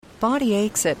body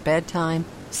aches at bedtime,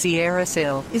 Sierra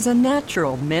Sil is a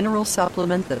natural mineral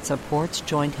supplement that supports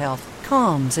joint health,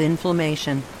 calms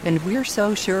inflammation, and we're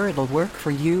so sure it'll work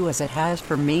for you as it has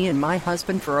for me and my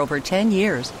husband for over 10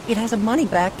 years. It has a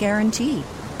money-back guarantee.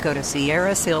 Go to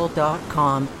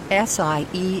sierrasil.com,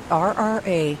 SIERRASIL,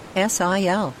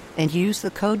 and use the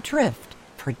code DRIFT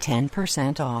for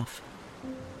 10% off.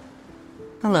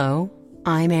 Hello,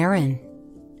 I'm Erin,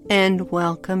 and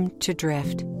welcome to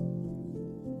Drift.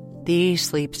 These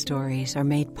sleep stories are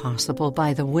made possible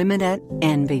by the women at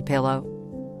Envy Pillow,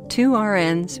 two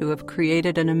RNs who have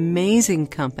created an amazing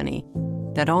company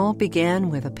that all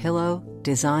began with a pillow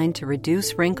designed to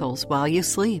reduce wrinkles while you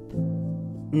sleep.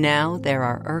 Now there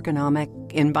are ergonomic,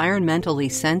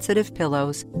 environmentally sensitive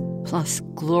pillows, plus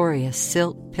glorious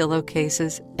silk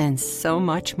pillowcases, and so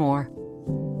much more.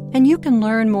 And you can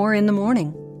learn more in the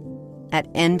morning at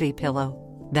Envy Pillow.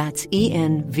 That's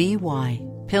ENVY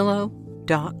pillow.com.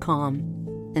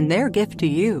 And their gift to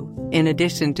you, in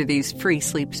addition to these free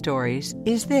sleep stories,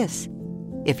 is this.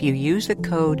 If you use the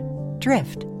code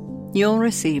DRIFT, you'll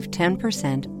receive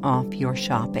 10% off your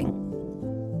shopping.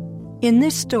 In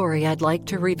this story, I'd like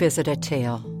to revisit a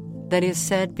tale that is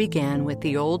said began with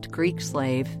the old Greek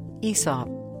slave Aesop.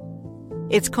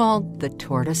 It's called The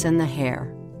Tortoise and the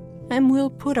Hare, and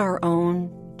we'll put our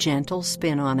own gentle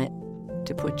spin on it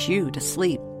to put you to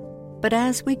sleep. But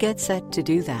as we get set to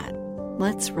do that,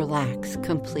 let's relax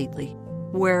completely,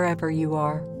 wherever you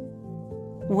are.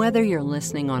 Whether you're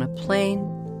listening on a plane,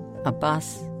 a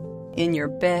bus, in your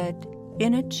bed,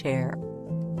 in a chair,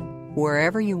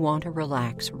 wherever you want to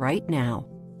relax right now,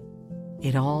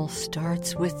 it all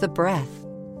starts with the breath.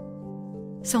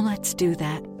 So let's do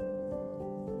that.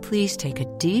 Please take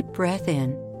a deep breath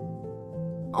in,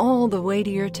 all the way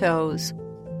to your toes.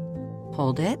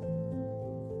 Hold it.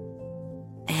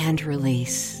 And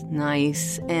release,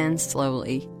 nice and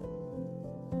slowly.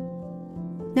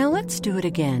 Now let's do it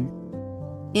again.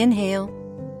 Inhale.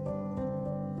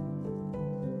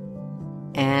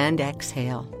 And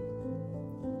exhale.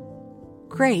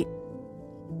 Great.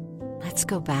 Let's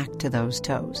go back to those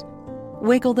toes.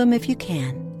 Wiggle them if you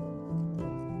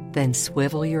can. Then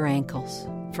swivel your ankles.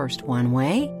 First one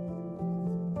way,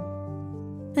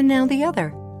 and now the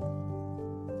other.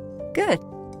 Good.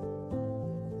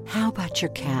 How about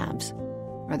your calves?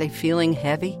 Are they feeling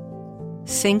heavy?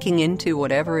 Sinking into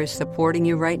whatever is supporting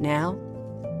you right now?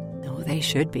 No, they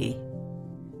should be.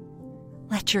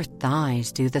 Let your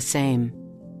thighs do the same.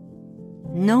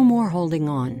 No more holding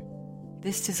on.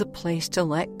 This is a place to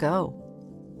let go.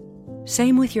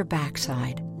 Same with your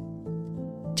backside.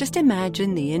 Just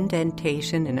imagine the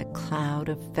indentation in a cloud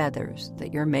of feathers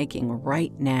that you're making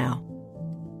right now.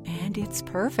 And it's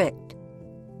perfect.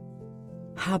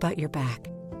 How about your back?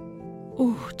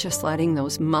 Ooh, just letting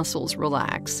those muscles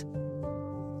relax.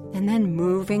 And then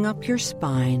moving up your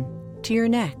spine to your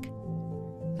neck.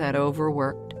 That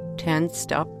overworked,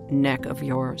 tensed up neck of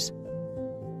yours.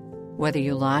 Whether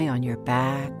you lie on your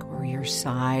back or your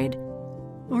side,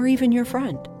 or even your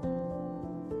front,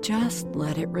 just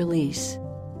let it release.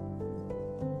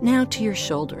 Now to your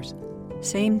shoulders.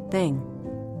 Same thing.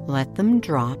 Let them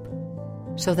drop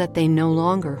so that they no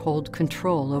longer hold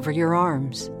control over your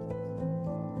arms.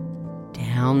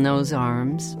 Down those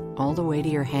arms, all the way to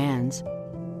your hands.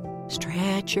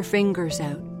 Stretch your fingers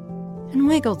out and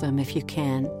wiggle them if you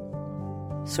can,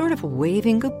 sort of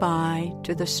waving goodbye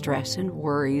to the stress and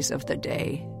worries of the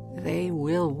day. They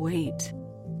will wait.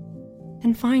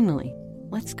 And finally,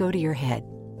 let's go to your head,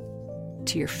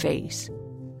 to your face.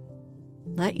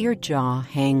 Let your jaw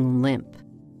hang limp,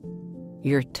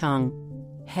 your tongue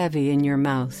heavy in your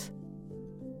mouth.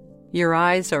 Your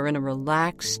eyes are in a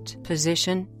relaxed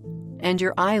position, and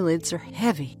your eyelids are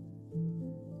heavy.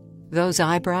 Those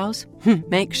eyebrows,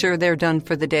 make sure they're done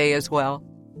for the day as well.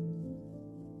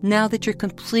 Now that you're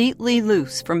completely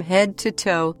loose from head to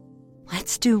toe,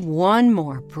 let's do one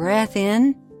more breath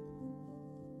in.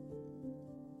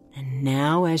 And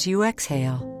now as you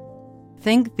exhale,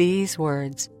 think these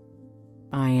words.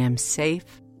 I am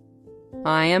safe.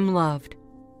 I am loved.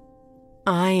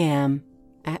 I am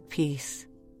at peace.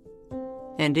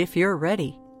 And if you're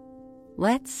ready,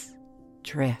 let's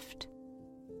drift.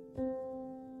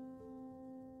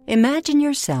 Imagine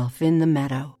yourself in the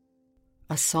meadow.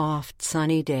 A soft,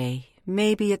 sunny day,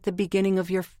 maybe at the beginning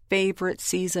of your favorite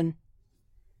season.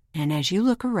 And as you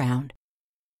look around,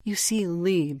 you see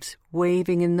leaves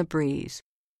waving in the breeze.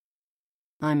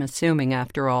 I'm assuming,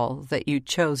 after all, that you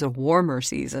chose a warmer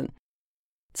season,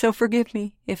 so forgive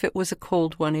me if it was a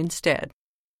cold one instead.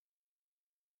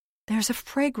 There's a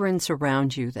fragrance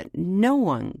around you that no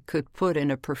one could put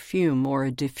in a perfume or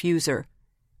a diffuser.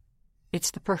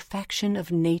 It's the perfection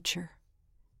of nature,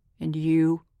 and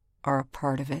you are a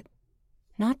part of it.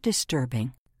 Not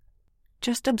disturbing,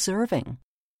 just observing.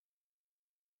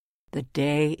 The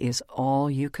day is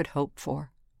all you could hope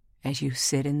for as you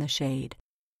sit in the shade.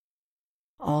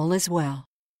 All is well,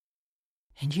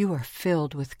 and you are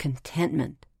filled with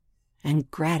contentment and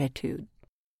gratitude.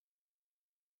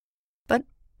 But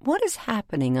what is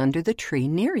happening under the tree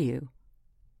near you?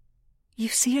 You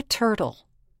see a turtle,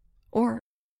 or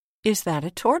is that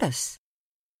a tortoise?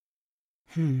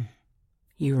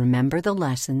 You remember the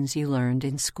lessons you learned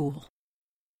in school.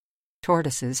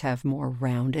 Tortoises have more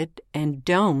rounded and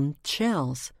domed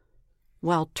shells,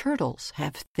 while turtles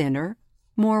have thinner,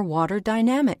 more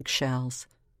water-dynamic shells.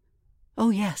 Oh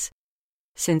yes,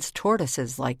 since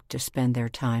tortoises like to spend their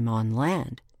time on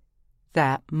land,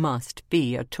 that must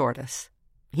be a tortoise.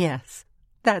 Yes,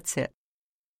 that's it.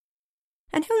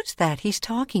 And who's that he's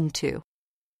talking to?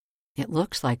 It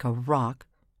looks like a rock.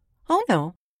 Oh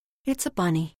no, it's a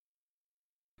bunny.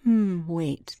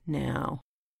 Wait now.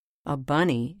 A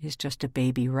bunny is just a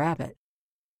baby rabbit.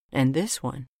 And this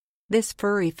one, this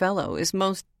furry fellow, is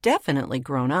most definitely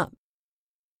grown up.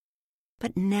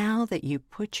 But now that you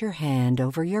put your hand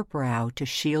over your brow to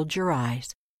shield your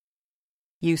eyes,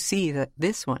 you see that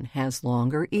this one has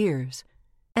longer ears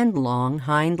and long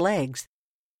hind legs.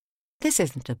 This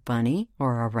isn't a bunny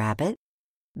or a rabbit.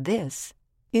 This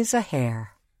is a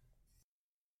hare.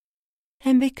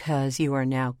 And because you are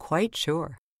now quite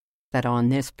sure that on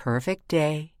this perfect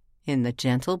day, in the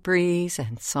gentle breeze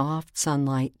and soft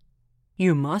sunlight,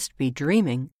 you must be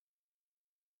dreaming,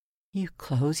 you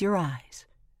close your eyes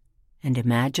and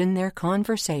imagine their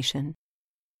conversation,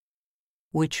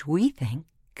 which we think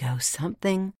goes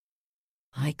something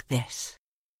like this.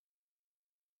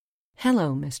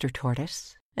 Hello, Mr.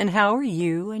 Tortoise, and how are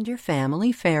you and your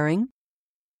family faring?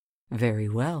 Very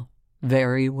well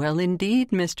indeed,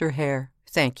 Mr. Hare.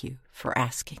 Thank you for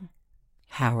asking.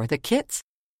 How are the kits?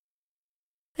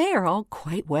 They are all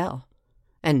quite well,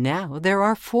 and now there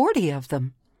are 40 of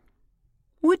them.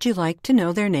 Would you like to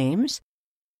know their names?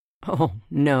 Oh,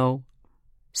 no,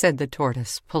 said the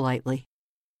tortoise politely,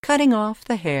 cutting off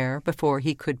the hare before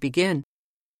he could begin.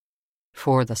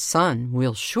 For the sun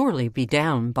will surely be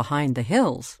down behind the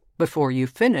hills before you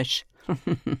finish.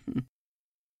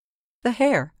 The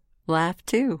hare laughed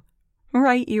too.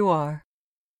 Right you are.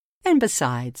 And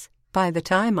besides, by the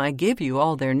time I give you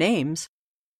all their names,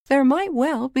 there might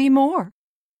well be more.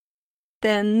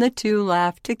 Then the two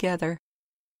laughed together.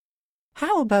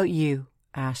 How about you?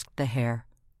 Asked the hare.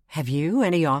 Have you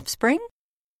any offspring?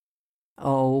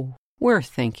 Oh, we're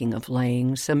thinking of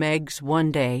laying some eggs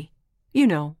one day. You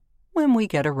know, when we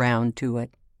get around to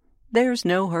it. There's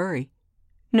no hurry.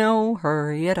 No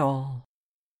hurry at all.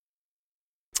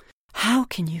 How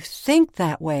can you think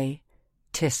that way?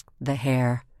 Tisked the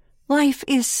hare. Life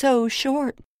is so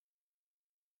short.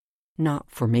 Not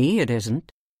for me, it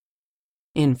isn't.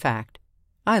 In fact,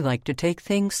 I like to take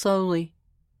things slowly.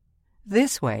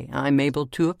 This way I'm able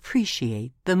to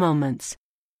appreciate the moments.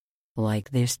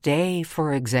 Like this day,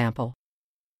 for example.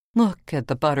 Look at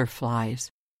the butterflies,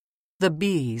 the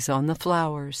bees on the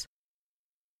flowers.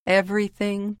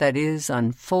 Everything that is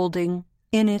unfolding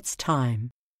in its time,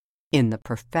 in the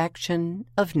perfection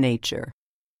of nature.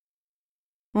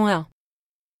 Well,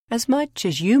 as much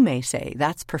as you may say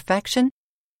that's perfection,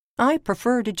 I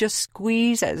prefer to just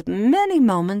squeeze as many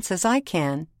moments as I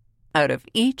can out of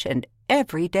each and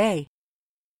every day.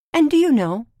 And do you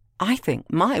know, I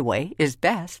think my way is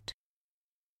best.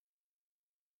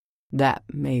 That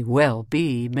may well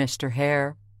be, Mr.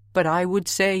 Hare, but I would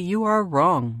say you are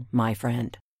wrong, my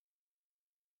friend.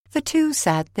 The two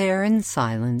sat there in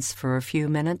silence for a few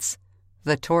minutes,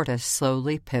 the tortoise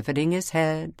slowly pivoting his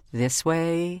head this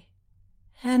way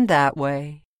and that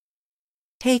way,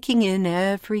 taking in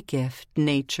every gift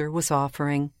nature was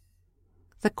offering,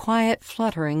 the quiet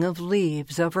fluttering of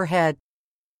leaves overhead,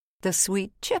 the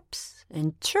sweet chips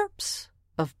and chirps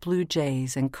of blue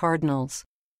jays and cardinals,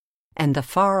 and the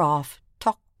far-off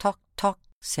tock-tock-tock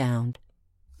sound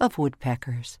of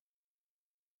woodpeckers.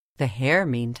 The hare,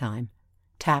 meantime,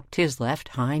 tapped his left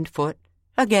hind foot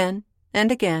again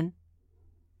and again,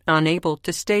 unable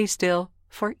to stay still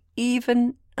for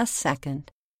even a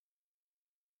second.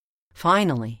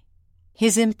 Finally,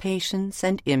 his impatience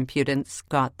and impudence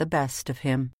got the best of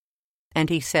him, and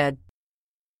he said,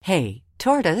 Hey,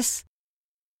 tortoise.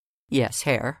 Yes,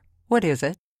 hare, what is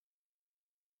it?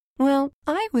 Well,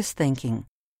 I was thinking,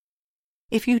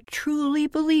 if you truly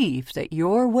believe that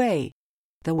your way,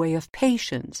 the way of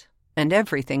patience and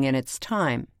everything in its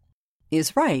time,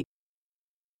 is right,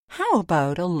 how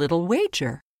about a little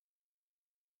wager?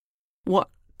 What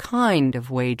kind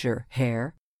of wager,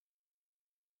 Hare.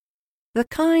 The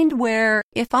kind where,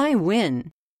 if I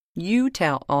win, you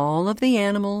tell all of the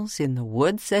animals in the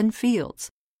woods and fields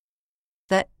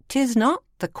that 'tis not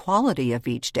the quality of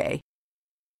each day,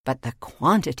 but the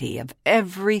quantity of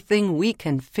everything we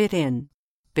can fit in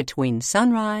between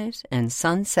sunrise and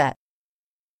sunset.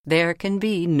 There can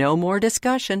be no more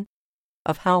discussion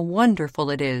of how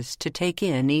wonderful it is to take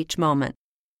in each moment,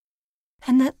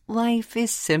 and that life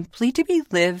is simply to be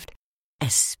lived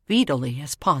as speedily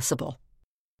as possible.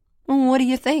 What do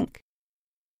you think?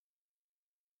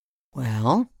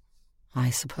 Well, I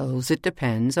suppose it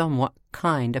depends on what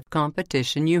kind of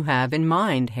competition you have in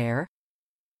mind, Hare.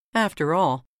 After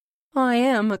all, I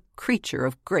am a creature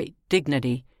of great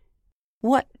dignity.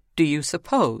 What do you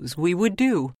suppose we would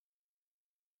do?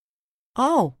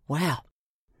 Oh, well,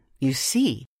 you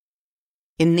see,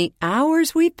 in the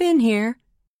hours we've been here—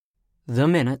 The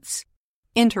minutes,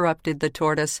 interrupted the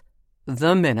Tortoise.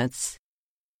 The minutes.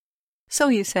 So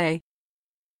you say.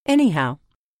 Anyhow,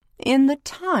 in the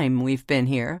time we've been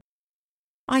here,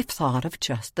 I've thought of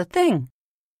just the thing.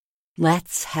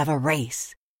 Let's have a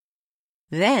race.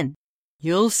 Then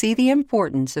you'll see the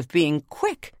importance of being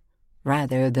quick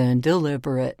rather than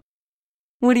deliberate.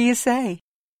 What do you say?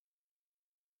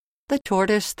 The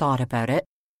Tortoise thought about it,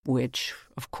 which,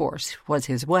 of course, was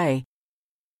his way.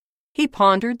 He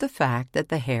pondered the fact that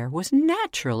the Hare was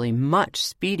naturally much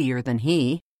speedier than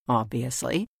he,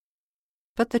 obviously,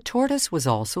 but the Tortoise was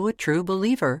also a true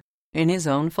believer in his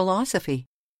own philosophy,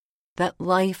 that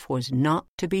life was not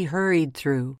to be hurried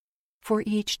through, for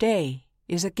each day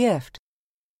is a gift.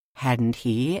 Hadn't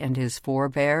he and his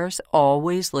forebears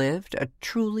always lived a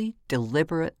truly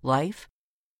deliberate life?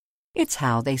 It's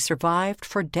how they survived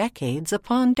for decades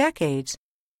upon decades,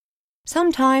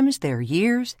 sometimes their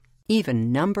years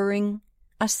even numbering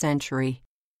a century.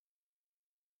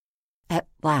 At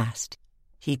last,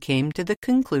 he came to the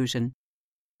conclusion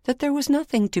that there was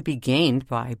nothing to be gained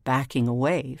by backing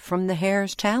away from the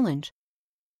Hare's challenge,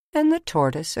 and the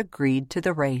Tortoise agreed to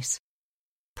the race,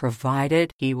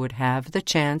 provided he would have the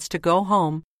chance to go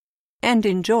home and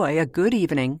enjoy a good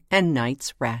evening and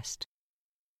night's rest.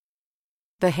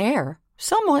 The Hare,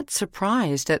 somewhat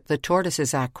surprised at the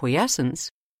Tortoise's acquiescence,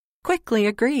 quickly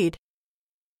agreed.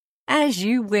 As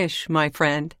you wish, my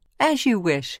friend, as you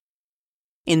wish.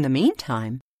 In the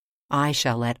meantime, I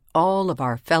shall let all of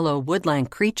our fellow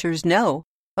woodland creatures know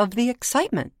of the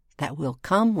excitement that will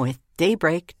come with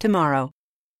daybreak tomorrow.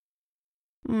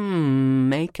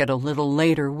 Make it a little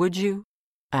later, would you?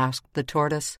 Asked the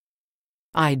Tortoise.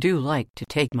 I do like to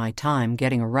take my time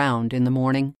getting around in the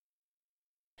morning.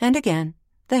 And again,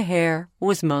 the Hare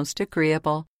was most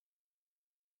agreeable.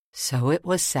 So it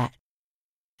was set.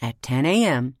 At 10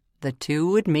 a.m., the two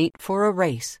would meet for a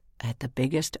race at the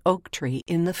biggest oak tree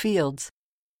in the fields.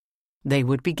 They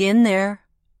would begin there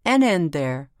and end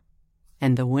there,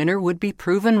 and the winner would be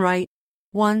proven right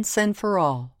once and for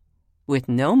all, with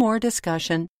no more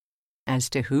discussion as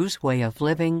to whose way of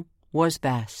living was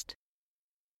best.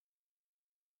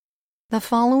 The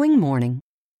following morning,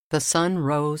 the sun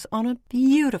rose on a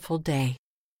beautiful day.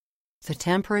 The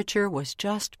temperature was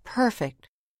just perfect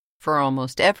for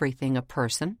almost everything a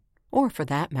person, or for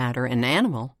that matter an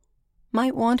animal,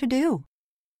 might want to do.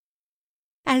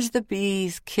 As the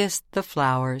bees kissed the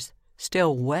flowers,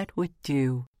 still wet with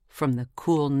dew from the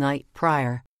cool night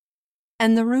prior,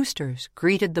 and the roosters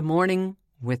greeted the morning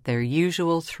with their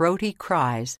usual throaty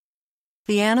cries,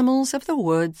 the animals of the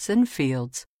woods and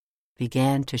fields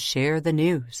began to share the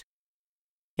news.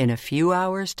 In a few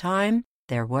hours' time,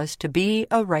 there was to be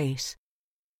a race,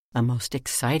 a most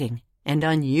exciting and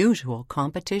unusual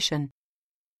competition,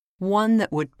 one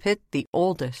that would pit the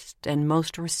oldest and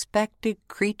most respected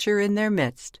creature in their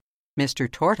midst, Mr.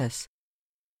 Tortoise,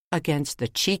 against the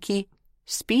cheeky,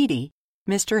 speedy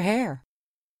Mr. Hare.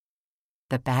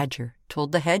 The Badger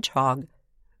told the Hedgehog,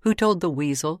 who told the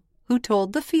Weasel, who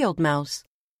told the Field Mouse.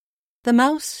 The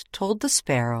Mouse told the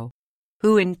Sparrow,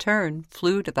 who in turn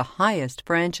flew to the highest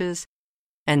branches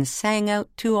and sang out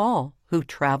to all who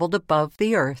traveled above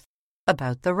the earth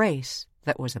about the race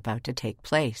that was about to take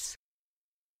place.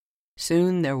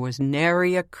 Soon there was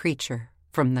nary a creature,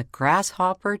 from the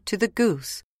grasshopper to the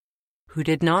goose, who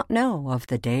did not know of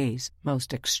the day's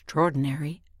most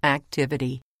extraordinary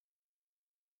activity.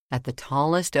 At the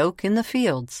tallest oak in the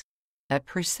fields, at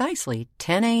precisely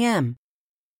 10 a.m.,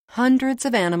 hundreds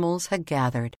of animals had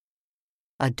gathered.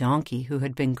 A donkey who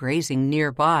had been grazing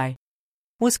nearby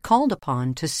was called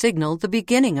upon to signal the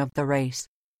beginning of the race.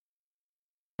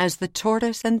 As the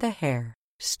Tortoise and the Hare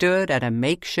stood at a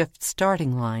makeshift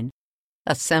starting line,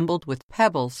 assembled with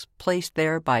pebbles placed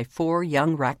there by 4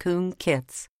 young raccoon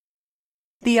kits,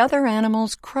 The other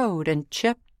animals crowed and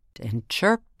chipped and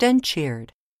chirped and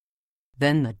cheered.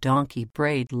 Then the donkey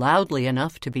brayed loudly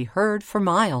enough to be heard for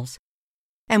miles,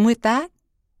 and with that,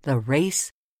 the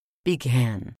race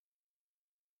began.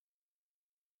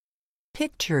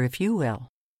 Picture, if you will,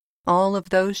 all of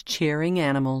those cheering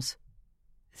animals.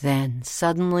 Then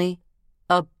suddenly,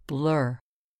 a blur,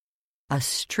 a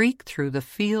streak through the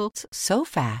fields so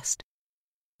fast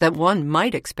that one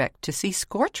might expect to see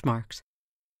scorch marks,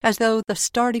 as though the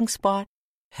starting spot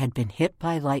had been hit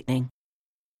by lightning.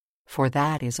 For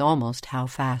that is almost how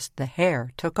fast the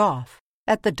hare took off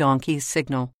at the donkey's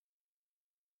signal.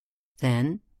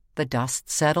 Then the dust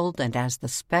settled, and as the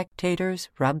spectators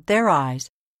rubbed their eyes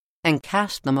and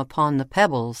cast them upon the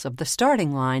pebbles of the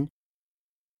starting line,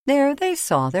 there they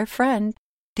saw their friend,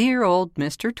 dear old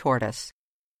Mr. Tortoise.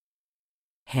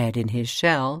 Head in his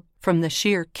shell, from the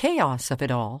sheer chaos of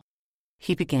it all,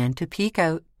 he began to peek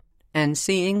out, and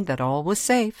seeing that all was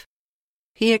safe,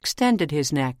 he extended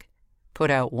his neck, put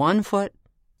out one foot,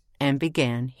 and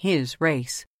began his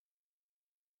race.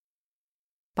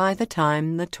 By the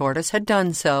time the tortoise had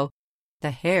done so,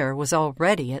 the hare was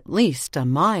already at least a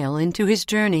mile into his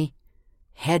journey.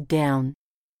 Head down,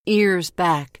 ears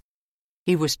back,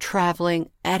 he was traveling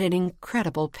at an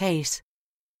incredible pace.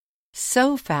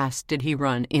 So fast did he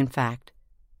run, in fact,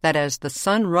 that as the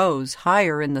sun rose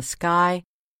higher in the sky,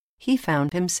 he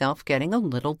found himself getting a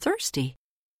little thirsty.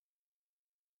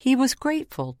 He was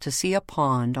grateful to see a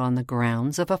pond on the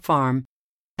grounds of a farm,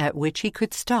 at which he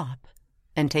could stop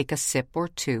and take a sip or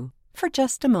two for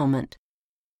just a moment.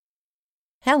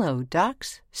 "Hello,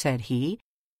 ducks," said he,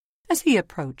 as he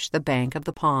approached the bank of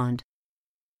the pond.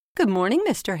 "Good morning,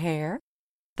 Mr. Hare,"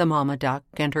 the mamma duck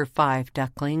and her 5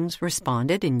 ducklings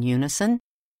responded in unison.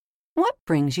 "What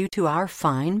brings you to our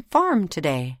fine farm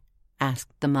today?"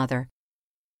 asked the mother.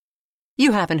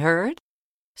 "You haven't heard?"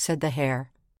 said the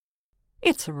hare.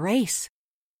 "It's a race.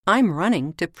 I'm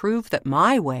running to prove that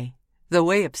my way, the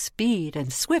way of speed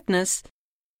and swiftness,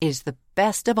 is the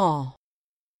best of all."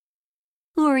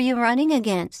 "Who are you running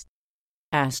against?"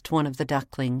 asked one of the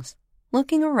ducklings,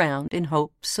 looking around in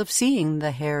hopes of seeing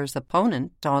the hare's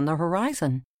opponent on the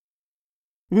horizon.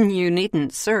 "You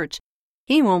needn't search.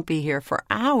 He won't be here for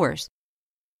hours.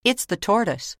 It's the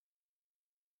tortoise."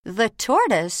 "The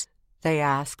tortoise?" they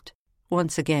asked,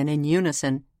 once again in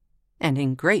unison, and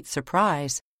in great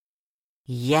surprise.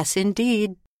 "Yes,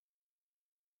 indeed."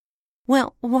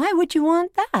 "Well, why would you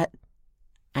want that?"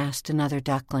 asked another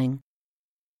duckling.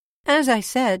 "As I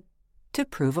said, to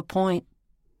prove a point.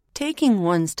 Taking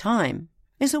one's time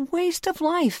is a waste of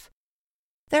life.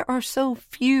 There are so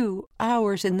few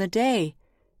hours in the day.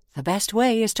 The best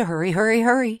way is to hurry, hurry,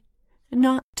 hurry,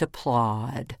 not to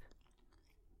plod."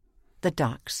 The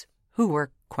ducks, who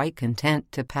were quite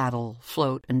content to paddle,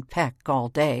 float, and peck all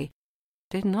day,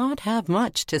 did not have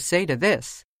much to say to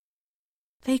this.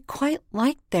 They quite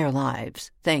liked their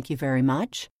lives, thank you very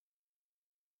much.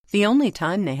 The only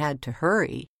time they had to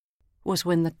hurry was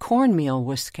when the cornmeal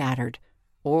was scattered,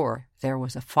 or there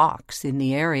was a fox in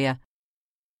the area.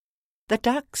 The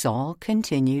ducks all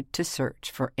continued to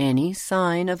search for any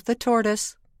sign of the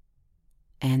tortoise,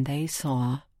 and they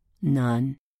saw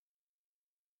none.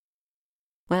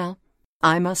 "Well,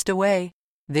 I must away.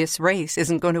 This race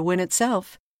isn't going to win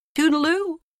itself.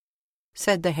 Toodaloo,"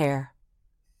 said the hare,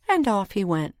 and off he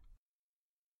went.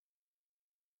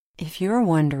 If you're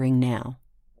wondering now,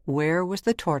 where was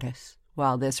the tortoise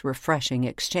while this refreshing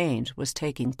exchange was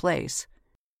taking place?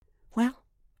 Well,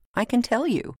 I can tell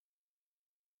you.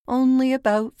 Only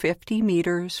about 50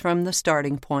 meters from the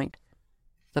starting point,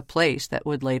 the place that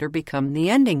would later become the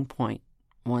ending point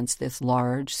once this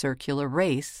large circular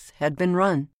race had been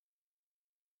run.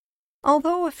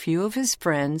 Although a few of his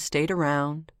friends stayed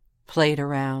around, played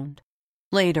around,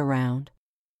 laid around,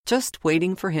 just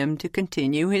waiting for him to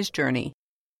continue his journey,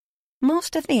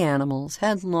 most of the animals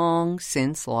had long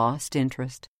since lost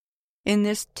interest in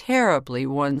this terribly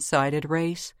one-sided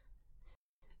race.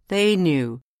 They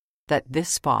knew that this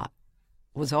spot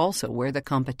was also where the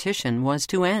competition was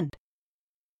to end.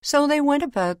 So they went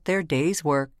about their day's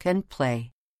work and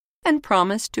play, and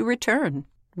promised to return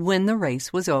when the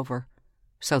race was over,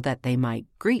 so that they might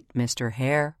greet Mr.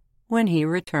 Hare when he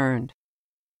returned.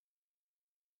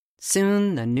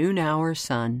 Soon the noon-hour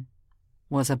sun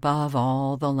was above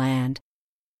all the land,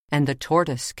 and the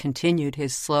tortoise continued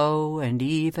his slow and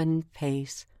even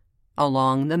pace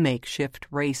along the makeshift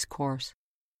race course.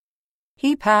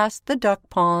 He passed the duck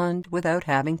pond without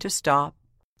having to stop,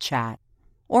 chat,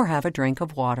 or have a drink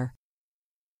of water.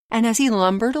 And as he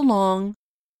lumbered along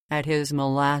at his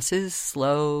molasses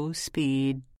slow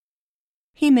speed,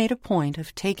 he made a point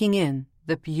of taking in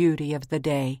the beauty of the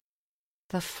day,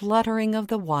 the fluttering of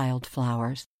the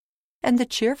wildflowers, and the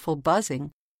cheerful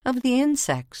buzzing of the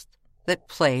insects that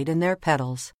played in their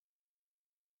petals.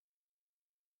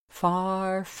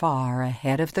 Far, far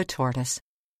ahead of the tortoise,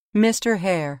 Mr.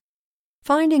 Hare,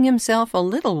 finding himself a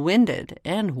little winded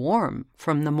and warm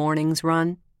from the morning's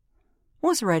run,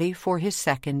 was ready for his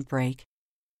second break.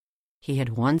 He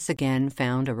had once again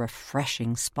found a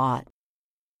refreshing spot,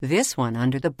 this one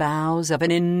under the boughs of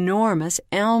an enormous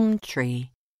elm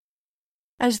tree.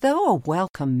 As though a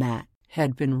welcome mat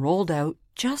had been rolled out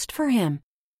just for him,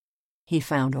 he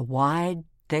found a wide,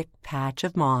 thick patch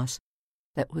of moss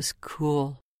that was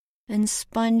cool and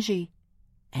spongy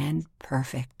and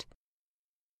perfect.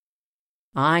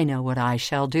 "I know what I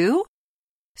shall do,"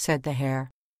 said the Hare.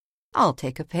 "I'll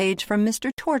take a page from Mr.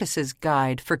 Tortoise's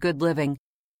Guide for Good Living,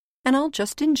 and I'll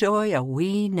just enjoy a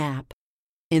wee nap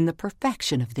in the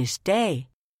perfection of this day.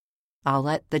 I'll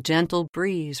let the gentle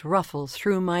breeze ruffle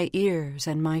through my ears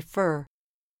and my fur.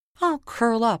 I'll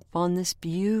curl up on this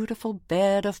beautiful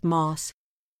bed of moss,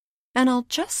 and I'll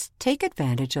just take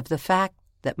advantage of the fact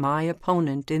that my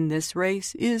opponent in this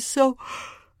race is so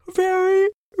very,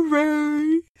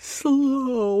 very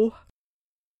slow."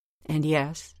 And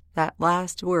yes, that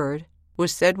last word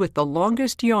was said with the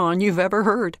longest yawn you've ever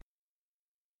heard.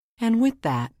 And with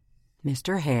that,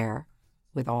 Mr. Hare,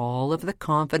 with all of the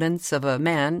confidence of a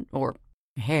man, or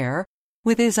hare,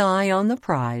 with his eye on the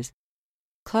prize,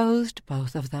 closed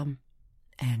both of them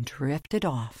and drifted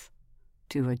off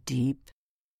to a deep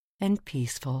and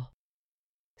peaceful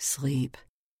sleep.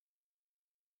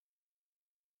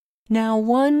 Now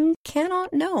one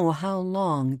cannot know how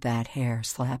long that hare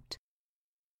slept,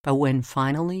 but when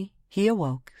finally he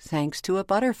awoke thanks to a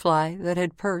butterfly that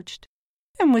had perched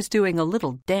and was doing a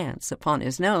little dance upon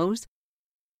his nose,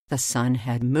 the sun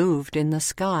had moved in the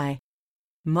sky,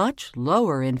 much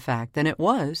lower in fact than it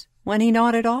was when he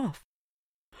nodded off.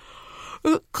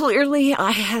 "Clearly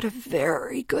I had a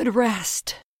very good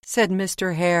rest," said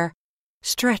Mr. Hare,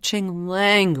 stretching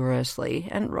languorously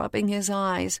and rubbing his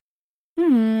eyes.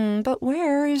 But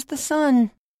where is the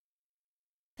sun?"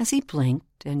 As he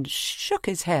blinked and shook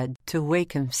his head to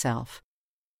wake himself,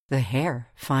 the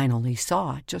Hare finally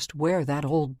saw just where that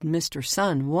old Mr.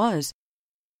 Sun was.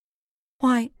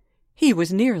 Why, he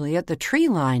was nearly at the tree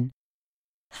line.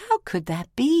 How could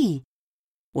that be?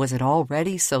 Was it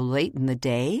already so late in the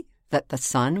day that the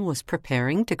sun was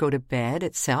preparing to go to bed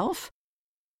itself?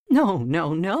 "No,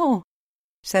 no, no,"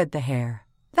 said the Hare.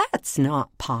 "That's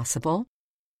not possible."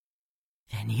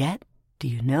 And yet, do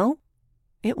you know,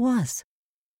 it was.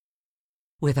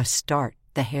 With a start,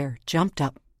 the Hare jumped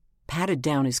up, patted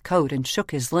down his coat, and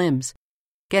shook his limbs,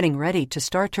 getting ready to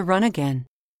start to run again.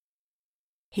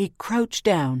 He crouched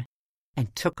down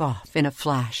and took off in a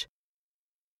flash.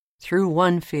 Through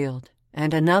one field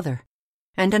and another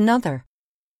and another.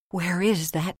 "Where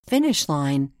is that finish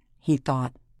line?" he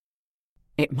thought.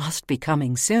 "It must be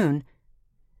coming soon."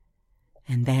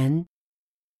 And then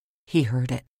he heard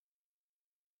it.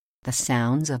 The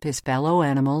sounds of his fellow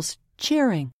animals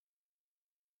cheering.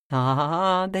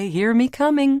 "Ah, they hear me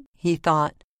coming," he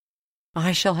thought.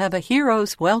 "I shall have a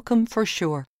hero's welcome for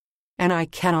sure, and I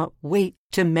cannot wait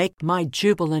to make my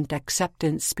jubilant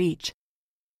acceptance speech."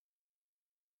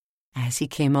 As he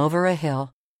came over a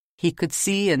hill, he could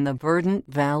see in the verdant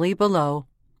valley below,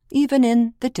 even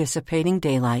in the dissipating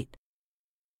daylight,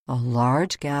 a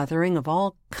large gathering of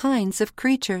all kinds of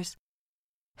creatures.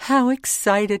 How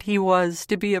excited he was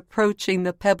to be approaching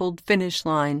the pebbled finish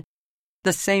line,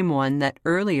 the same one that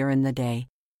earlier in the day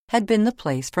had been the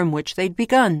place from which they'd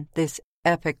begun this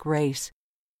epic race.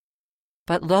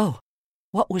 But lo,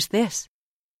 what was this?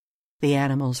 The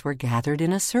animals were gathered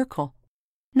in a circle,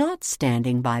 not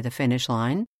standing by the finish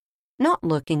line, not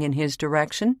looking in his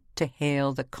direction to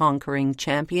hail the conquering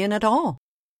champion at all.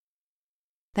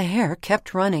 The Hare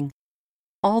kept running,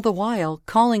 all the while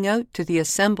calling out to the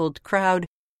assembled crowd,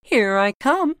 "Here I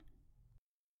come!"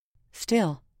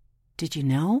 Still, did you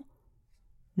know?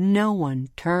 No one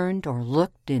turned or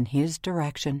looked in his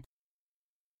direction.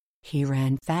 He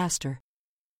ran faster,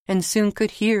 and soon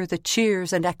could hear the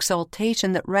cheers and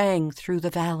exultation that rang through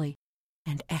the valley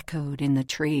and echoed in the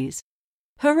trees.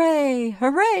 "Hooray!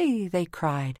 Hooray!" they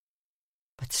cried.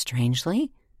 But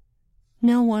strangely,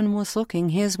 no one was looking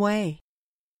his way.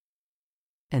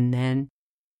 And then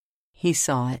he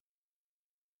saw it.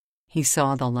 He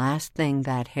saw the last thing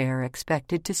that Hare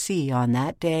expected to see on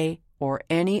that day or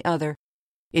any other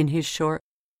in his short,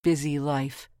 busy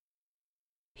life.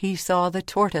 He saw the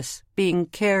tortoise being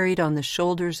carried on the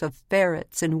shoulders of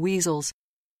ferrets and weasels,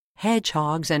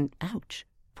 hedgehogs and, ouch,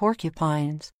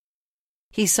 porcupines.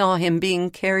 He saw him being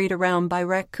carried around by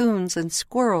raccoons and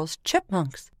squirrels,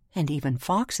 chipmunks and even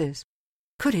foxes.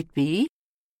 Could it be?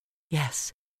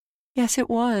 Yes, it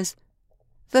was.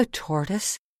 The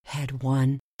tortoise had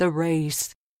won the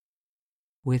race.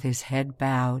 With his head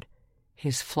bowed,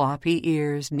 his floppy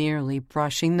ears nearly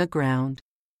brushing the ground,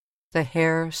 the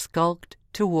hare skulked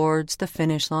towards the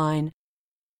finish line.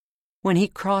 When he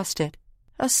crossed it,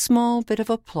 a small bit of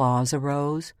applause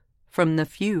arose from the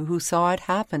few who saw it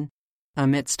happen,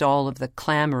 amidst all of the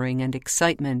clamoring and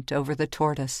excitement over the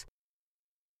tortoise.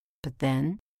 But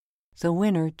then the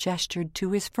winner gestured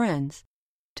to his friends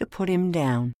to put him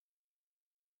down.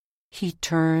 He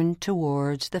turned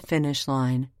towards the finish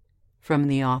line from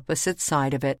the opposite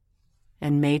side of it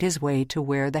and made his way to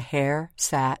where the hare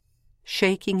sat,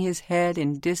 shaking his head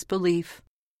in disbelief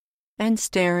and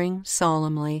staring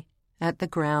solemnly at the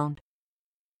ground.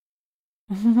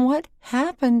 "What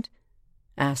happened?"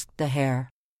 asked the hare.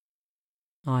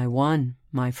 "I won,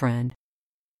 my friend."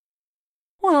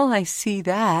 "Well, I see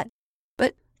that,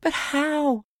 but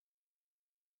how?"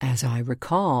 "As I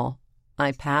recall,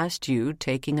 I passed you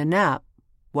taking a nap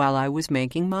while I was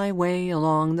making my way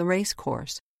along the race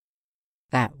course.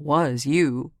 That was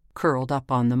you, curled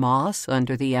up on the moss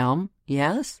under the elm,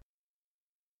 yes?"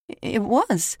 "It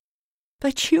was,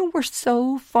 but you were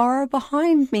so far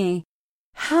behind me.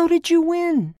 How did you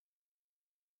win?"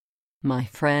 "My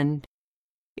friend,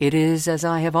 it is as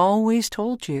I have always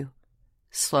told you.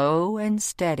 Slow and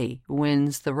steady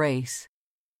wins the race.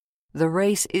 The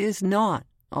race is not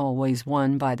always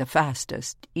won by the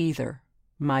fastest, either,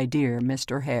 my dear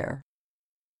Mr. Hare."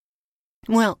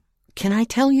 "Well, can I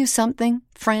tell you something,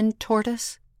 friend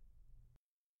Tortoise?"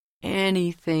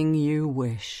 "Anything you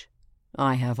wish.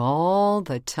 I have all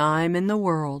the time in the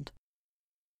world."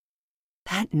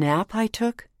 "That nap I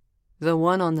took, the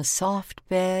one on the soft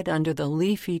bed under the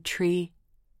leafy tree,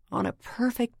 on a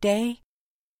perfect day,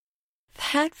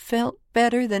 that felt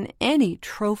better than any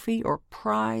trophy or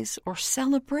prize or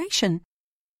celebration.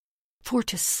 For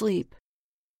to sleep,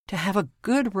 to have a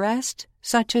good rest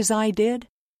such as I did,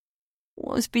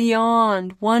 was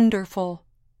beyond wonderful."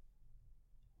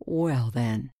 "Well,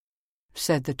 then,"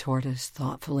 said the tortoise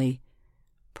thoughtfully,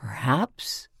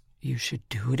 "perhaps you should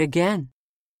do it again."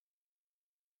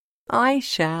 "I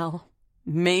shall,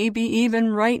 maybe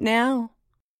even right now."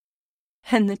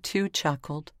 And the two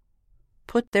chuckled,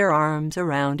 put their arms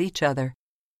around each other,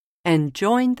 and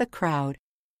joined the crowd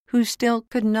who still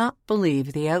could not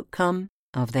believe the outcome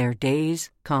of their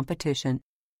day's competition.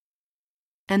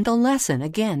 And the lesson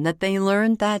again that they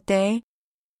learned that day: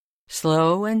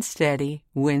 slow and steady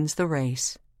wins the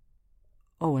race.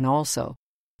 Oh, and also,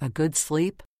 a good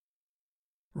sleep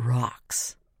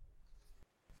rocks.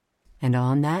 And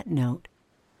on that note,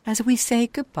 as we say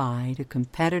goodbye to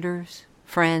competitors,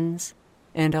 friends,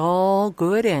 and all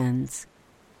good ends,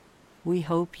 we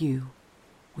hope you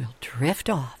will drift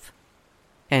off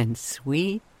and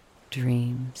sweet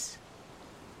dreams.